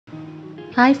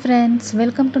Hi friends,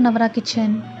 welcome to Navra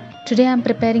Kitchen. Today I am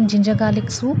preparing ginger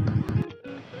garlic soup.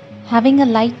 Having a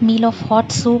light meal of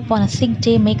hot soup on a sick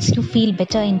day makes you feel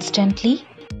better instantly.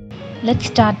 Let's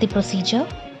start the procedure.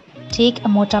 Take a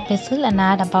mortar pestle and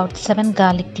add about 7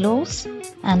 garlic cloves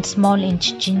and small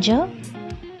inch ginger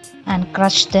and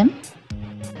crush them.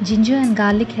 Ginger and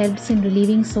garlic helps in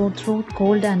relieving sore throat,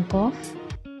 cold and cough.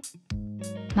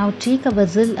 Now take a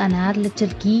vessel and add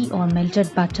little ghee or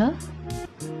melted butter.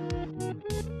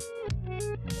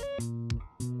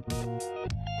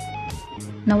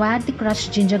 Now add the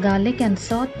crushed ginger garlic and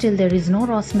saute till there is no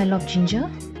raw smell of ginger.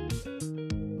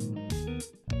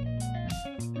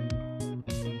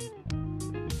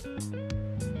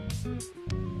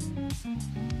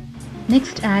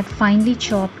 Next add finely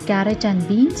chopped carrot and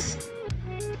beans.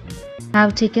 I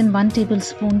have taken 1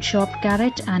 tablespoon chopped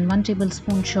carrot and 1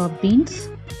 tablespoon chopped beans.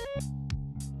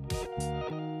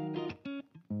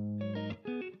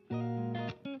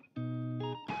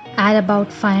 Add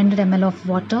about 500 ml of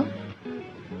water.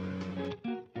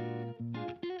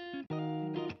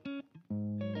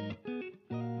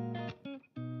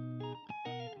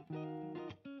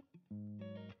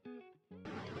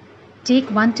 Take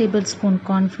 1 tablespoon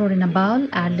corn flour in a bowl,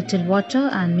 add little water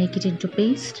and make it into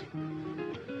paste.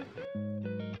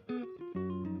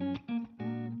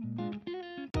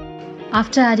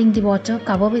 After adding the water,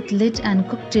 cover with lid and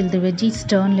cook till the veggies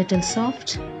turn little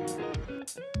soft.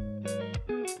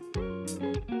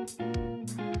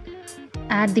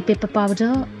 Add the pepper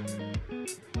powder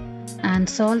and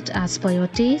salt as per your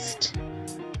taste.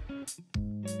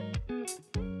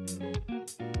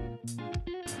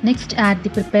 Next add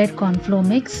the prepared corn flour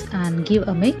mix and give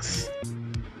a mix.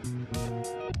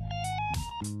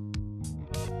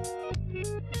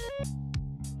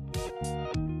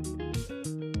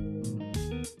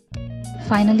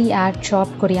 Finally add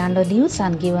chopped coriander leaves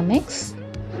and give a mix.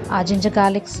 Our ginger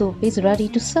garlic soup is ready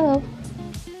to serve.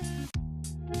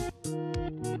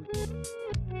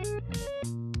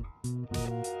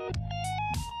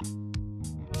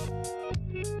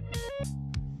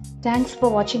 Thanks for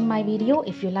watching my video.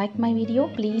 If you like my video,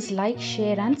 please like,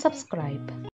 share and subscribe.